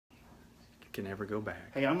Can never go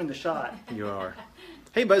back. Hey, I'm in the shot. You are.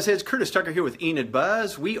 Hey, Buzzheads, Curtis Tucker here with Enid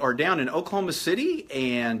Buzz. We are down in Oklahoma City,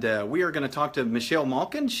 and we are going to talk to Michelle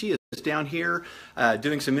Malkin. She is down here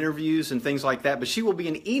doing some interviews and things like that, but she will be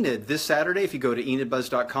in Enid this Saturday. If you go to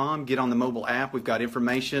enidbuzz.com, get on the mobile app. We've got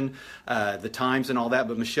information, the times and all that,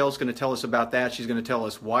 but Michelle's going to tell us about that. She's going to tell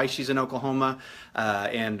us why she's in Oklahoma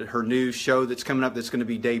and her new show that's coming up that's going to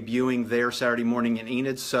be debuting there Saturday morning in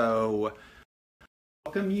Enid. So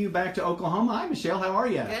welcome you back to Oklahoma. Hi, Michelle. How are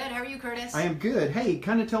you? Good. How are you, Curtis? I am good. Hey,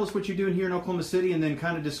 kind of tell us what you're doing here in Oklahoma City and then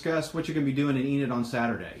kind of discuss what you're going to be doing in Enid on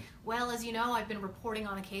Saturday. Well, as you know, I've been reporting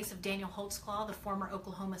on a case of Daniel Holtzclaw, the former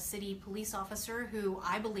Oklahoma City police officer who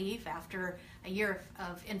I believe, after a year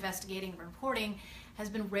of investigating and reporting, has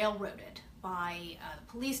been railroaded by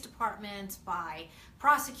the police department, by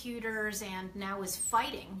prosecutors, and now is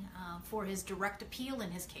fighting for his direct appeal in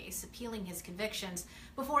his case, appealing his convictions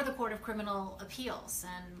before the Court of Criminal Appeals.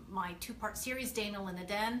 And my two-part series, Daniel in the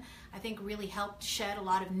Den, I think really helped shed a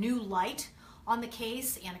lot of new light on the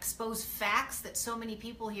case and expose facts that so many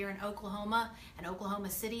people here in Oklahoma and Oklahoma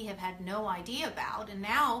City have had no idea about. And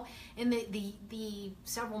now, in the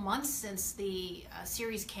several months since the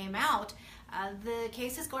series came out, the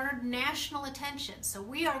case has garnered national attention. So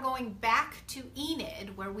we are going back to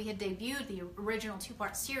Enid, where we had debuted the original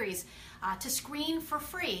two-part series, to screen for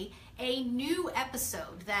free a new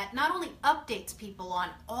episode that not only updates people on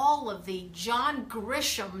all of the John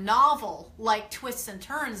Grisham novel-like twists and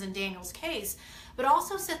turns in Daniel's case, but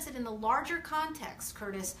also sets it in the larger context,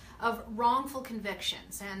 Curtis, of wrongful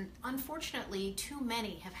convictions. And unfortunately, too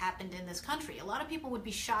many have happened in this country. A lot of people would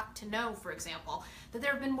be shocked to know, for example, that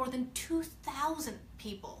there have been more than 2,000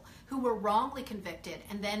 people who were wrongly convicted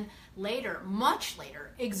and then later, much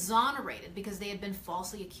later, exonerated because they had been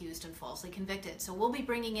falsely accused and falsely convicted. So we'll be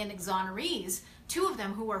bringing in exonerees, two of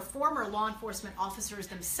them who are former law enforcement officers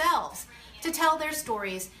themselves, to tell their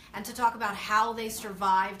stories and to talk about how they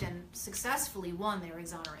survived and successfully won their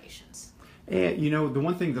exonerations. And, you know, the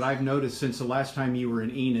one thing that I've noticed since the last time you were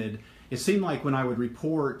in Enid, it seemed like when I would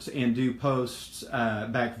report and do posts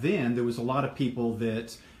back then, there was a lot of people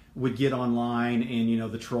that would get online and, you know,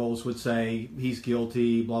 the trolls would say he's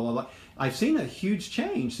guilty, blah, blah, blah. I've seen a huge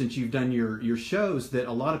change since you've done your shows, that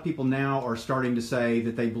a lot of people now are starting to say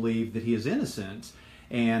that they believe that he is innocent.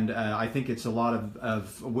 And I think it's a lot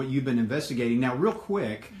of what you've been investigating. Now, real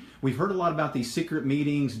quick, we've heard a lot about these secret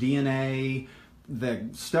meetings, DNA, the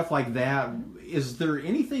stuff like that. Is there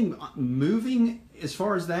anything moving as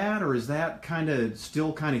far as that, or is that kind of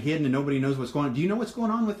still kind of hidden and nobody knows what's going on? Do you know what's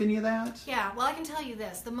going on with any of that? Yeah, well, I can tell you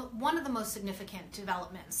this. One of the most significant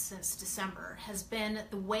developments since December has been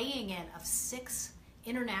the weighing in of 6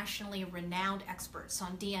 internationally renowned experts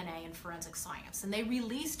on DNA and forensic science. And they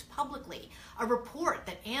released publicly a report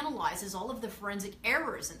that analyzes all of the forensic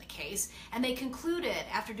errors in the case. And they concluded,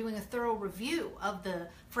 after doing a thorough review of the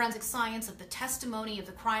forensic science, of the testimony of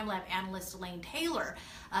the crime lab analyst Elaine Taylor,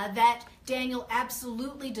 that Daniel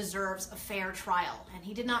absolutely deserves a fair trial. And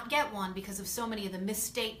he did not get one because of so many of the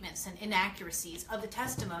misstatements and inaccuracies of the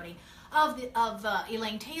testimony of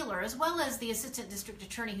Elaine Taylor, as well as the assistant district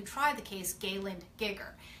attorney who tried the case, Galen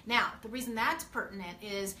Giger. Now, the reason that's pertinent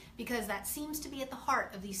is because that seems to be at the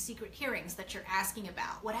heart of these secret hearings that you're asking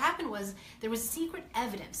about. What happened was there was secret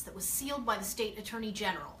evidence that was sealed by the state attorney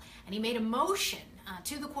general, and he made a motion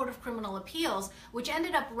to the Court of Criminal Appeals, which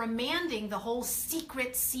ended up remanding the whole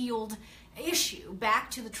secret sealed issue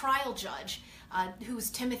back to the trial judge, who was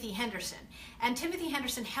Timothy Henderson. And Timothy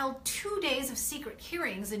Henderson held 2 days of secret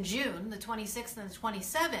hearings in June, the 26th and the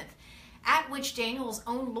 27th, at which Daniel's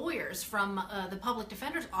own lawyers from the public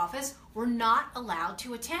defender's office were not allowed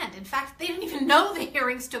to attend. In fact, they didn't even know the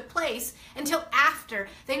hearings took place until after.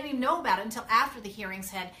 They didn't even know about it until after the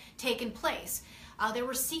hearings had taken place. There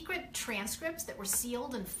were secret transcripts that were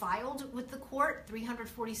sealed and filed with the court,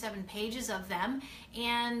 347 pages of them,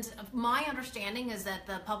 and my understanding is that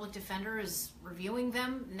the public defender is reviewing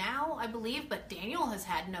them now, I believe, but Daniel has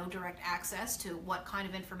had no direct access to what kind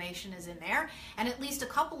of information is in there, and at least a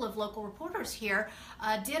couple of local reporters here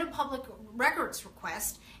did a public records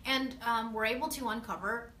request and were able to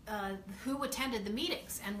uncover who attended the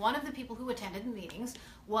meetings. And one of the people who attended the meetings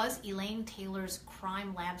was Elaine Taylor's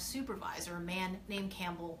crime lab supervisor, a man named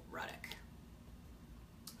Campbell Ruddick.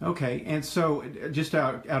 Okay, and so just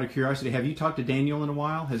out of curiosity, have you talked to Daniel in a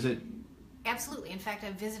while? Has it? Absolutely. In fact,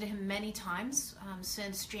 I've visited him many times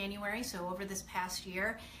since January, so over this past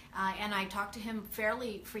year, and I talk to him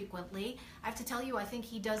fairly frequently. I have to tell you, I think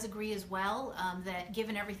he does agree as well that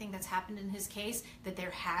given everything that's happened in his case, that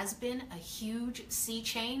there has been a huge sea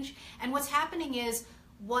change. And what's happening is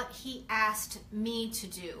what he asked me to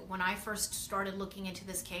do when I first started looking into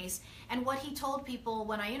this case, and what he told people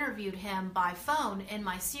when I interviewed him by phone in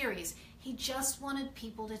my series. He just wanted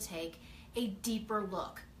people to take a deeper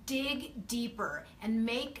look, dig deeper, and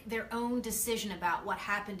make their own decision about what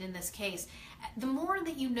happened in this case. The more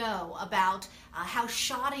that you know about how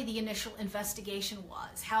shoddy the initial investigation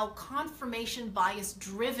was, how confirmation bias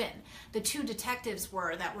driven the two detectives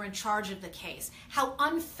were that were in charge of the case, how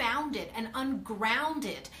unfounded and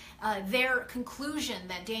ungrounded their conclusion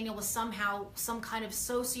that Daniel was somehow some kind of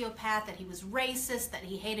sociopath, that he was racist, that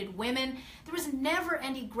he hated women. There was never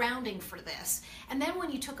any grounding for this. And then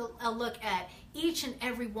when you took a look at each and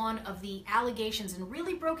every one of the allegations and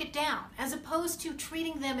really broke it down, as opposed to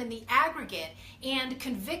treating them in the aggregate and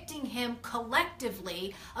convicting him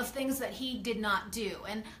collectively of things that he did not do.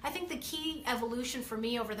 And I think the key evolution for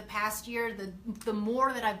me over the past year, the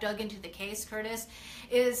more that I've dug into the case, Curtis,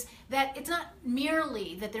 is that it's not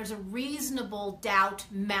merely that there's a reasonable doubt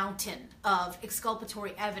mountain of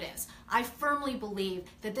exculpatory evidence. I firmly believe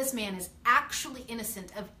that this man is actually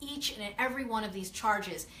innocent of each and every one of these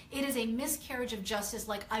charges. It is a miscarriage of justice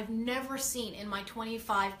like I've never seen in my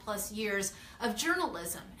 25 plus years of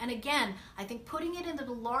journalism. And again, I think putting it into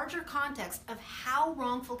the larger context of how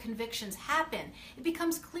wrongful convictions happen, it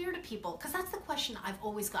becomes clear to people, because that's the question I've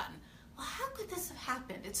always gotten. Well, how could this have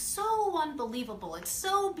happened? It's so unbelievable. It's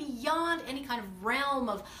so beyond any kind of realm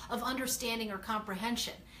of understanding or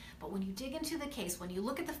comprehension. But when you dig into the case, when you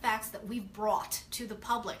look at the facts that we've brought to the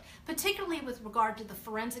public, particularly with regard to the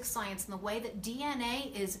forensic science and the way that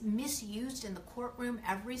DNA is misused in the courtroom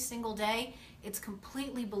every single day, it's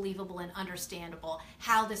completely believable and understandable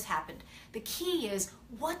how this happened. The key is,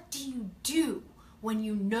 what do you do when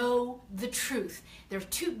you know the truth? There's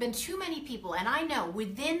been too many people, and I know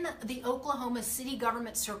within the Oklahoma city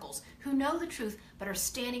government circles, who know the truth but are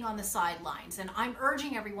standing on the sidelines. And I'm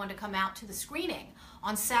urging everyone to come out to the screening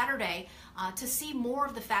on Saturday to see more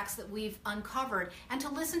of the facts that we've uncovered, and to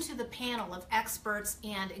listen to the panel of experts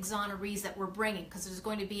and exonerees that we're bringing, because there's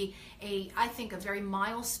going to be I think, a very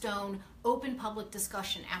milestone open public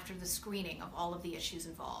discussion after the screening of all of the issues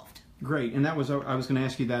involved. Great, and I was going to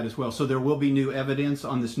ask you that as well. So there will be new evidence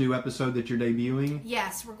on this new episode that you're debuting?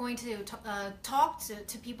 Yes, we're going to talk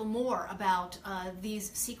to people more about these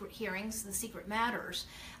secret hearings, the secret matters.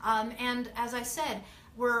 And as I said,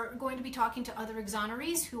 we're going to be talking to other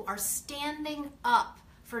exonerees who are standing up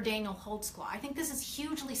for Daniel Holtzclaw. I think this is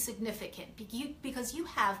hugely significant because you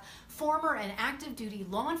have former and active duty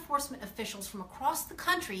law enforcement officials from across the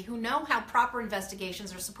country who know how proper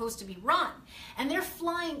investigations are supposed to be run, and they're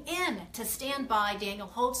flying in to stand by Daniel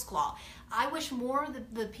Holtzclaw. I wish more of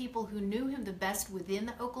the people who knew him the best within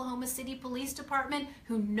the Oklahoma City Police Department,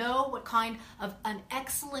 who know what kind of an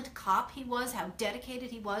excellent cop he was, how dedicated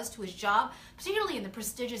he was to his job, particularly in the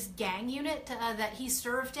prestigious gang unit that he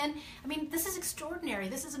served in. I mean, this is extraordinary.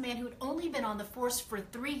 This is a man who had only been on the force for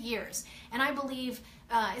 3 years. And I believe,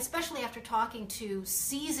 especially after talking to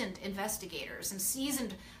seasoned investigators and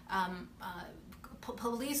seasoned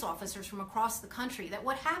police officers from across the country, that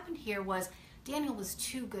what happened here was Daniel was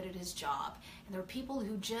too good at his job, and there were people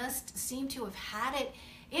who just seemed to have had it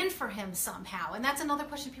in for him somehow. And that's another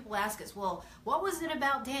question people ask is, well, what was it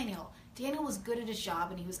about Daniel? Daniel was good at his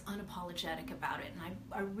job, and he was unapologetic about it. And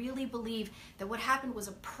I really believe that what happened was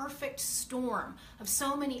a perfect storm of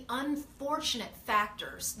so many unfortunate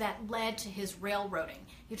factors that led to his railroading.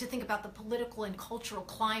 You have to think about the political and cultural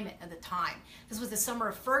climate at the time. This was the summer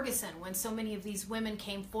of Ferguson, when so many of these women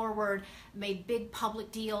came forward, made big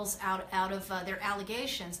public deals out of their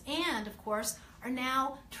allegations, and, of course, are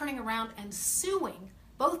now turning around and suing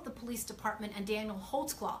both the police department and Daniel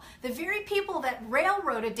Holtzclaw. The very people that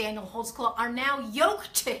railroaded Daniel Holtzclaw are now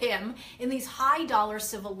yoked to him in these high-dollar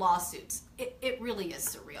civil lawsuits. It really is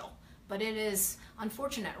surreal, but it is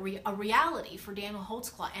unfortunate, a reality for Daniel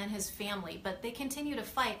Holtzclaw and his family. But they continue to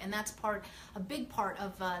fight, and that's a big part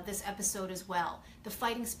of this episode as well. The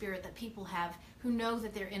fighting spirit that people have who know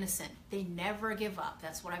that they're innocent. They never give up.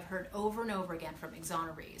 That's what I've heard over and over again from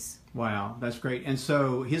exonerees. Wow, that's great. And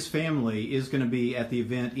so his family is going to be at the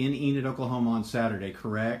event in Enid, Oklahoma on Saturday,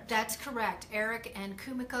 correct? That's correct. Eric and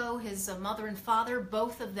Kumiko, his mother and father,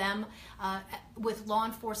 both of them with law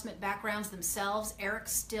enforcement backgrounds themselves.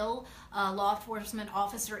 Eric's still a law enforcement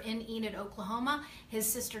officer in Enid, Oklahoma.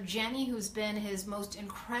 His sister Jenny, who's been his most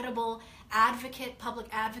incredible advocate, public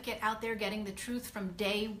advocate out there, getting the truth from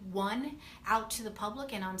day one out to the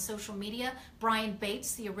public and on social media. Brian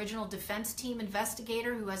Bates, the original defense team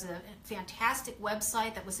investigator, who has a fantastic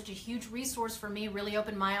website that was such a huge resource for me, really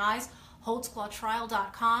opened my eyes,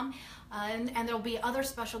 holtzclawtrial.com. And there'll be other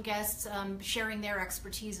special guests sharing their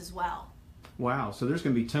expertise as well. Wow, so there's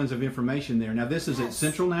going to be tons of information there. Now, this is at Yes.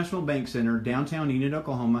 Central National Bank Center, downtown Enid,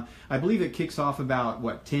 Oklahoma. I believe it kicks off about,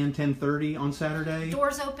 what, 10:30 on Saturday?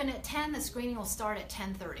 Doors open at 10. The screening will start at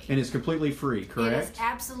 10:30. And it's completely free, correct? It is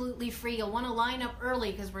absolutely free. You'll want to line up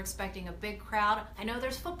early because we're expecting a big crowd. I know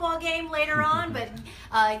there's football game later on, but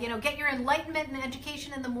get your enlightenment and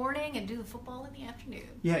education in the morning and do the football in the afternoon.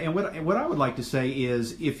 Yeah, and what I would like to say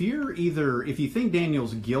is, if you think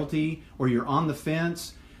Daniel's guilty or you're on the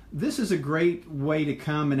fence, this is a great way to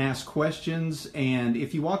come and ask questions. And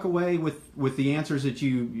if you walk away with the answers that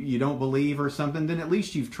you don't believe or something, then at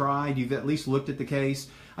least you've tried. You've at least looked at the case.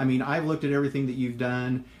 I mean, I've looked at everything that you've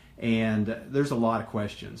done, and there's a lot of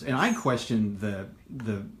questions. And I question the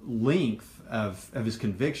length of his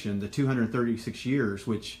conviction, the 236 years,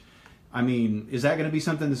 which, I mean, is that going to be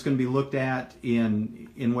something that's going to be looked at in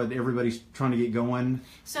what everybody's trying to get going,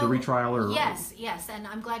 the retrial? Or Yes, and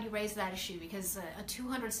I'm glad you raised that issue because a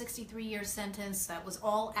 263-year sentence that was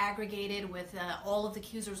all aggregated with all of the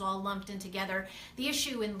accusers all lumped in together. The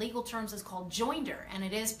issue in legal terms is called joinder, and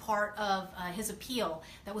it is part of his appeal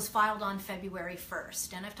that was filed on February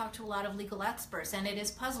 1st. And I've talked to a lot of legal experts, and it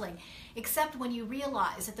is puzzling, except when you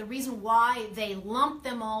realize that the reason why they lumped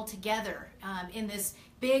them all together in this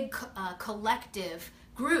big collective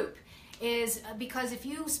group is because if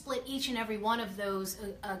you split each and every one of those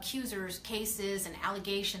accusers' cases and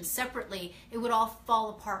allegations separately, it would all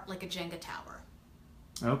fall apart like a Jenga tower.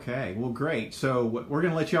 Okay, well, great. So we're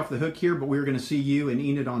going to let you off the hook here, but we're going to see you in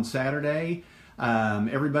Enid on Saturday.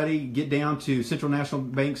 Everybody get down to Central National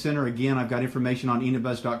Bank Center. Again, I've got information on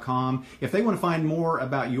enidbuzz.com. If they want to find more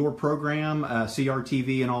about your program,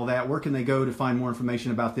 CRTV and all that, where can they go to find more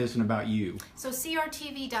information about this and about you? So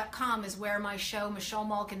CRTV.com is where my show, Michelle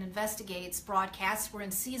Malkin Investigates, broadcasts. We're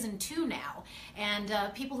in season 2 now, and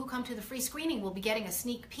people who come to the free screening will be getting a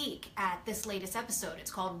sneak peek at this latest episode. It's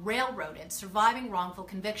called Railroaded, Surviving Wrongful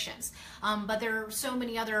Convictions. But there are so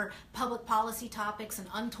many other public policy topics and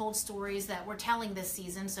untold stories that we're telling this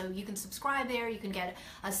season, so you can subscribe there. You can get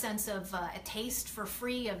a sense of a taste for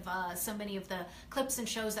free of so many of the clips and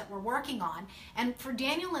shows that we're working on. And for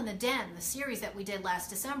Daniel in the Den, the series that we did last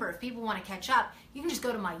December, if people want to catch up, you can just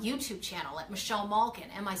go to my YouTube channel at Michelle Malkin,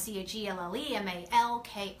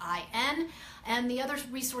 MiChelleMalkin. And the other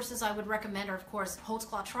resources I would recommend are, of course,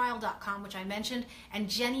 Holtzclawtrial.com, which I mentioned, and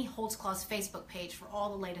Jenny Holtzclaw's Facebook page for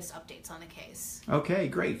all the latest updates on the case. Okay,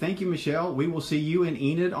 great. Thank you, Michelle. We will see you in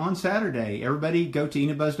Enid on Saturday. Everybody go to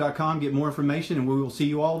enidbuzz.com, get more information, and we will see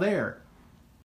you all there.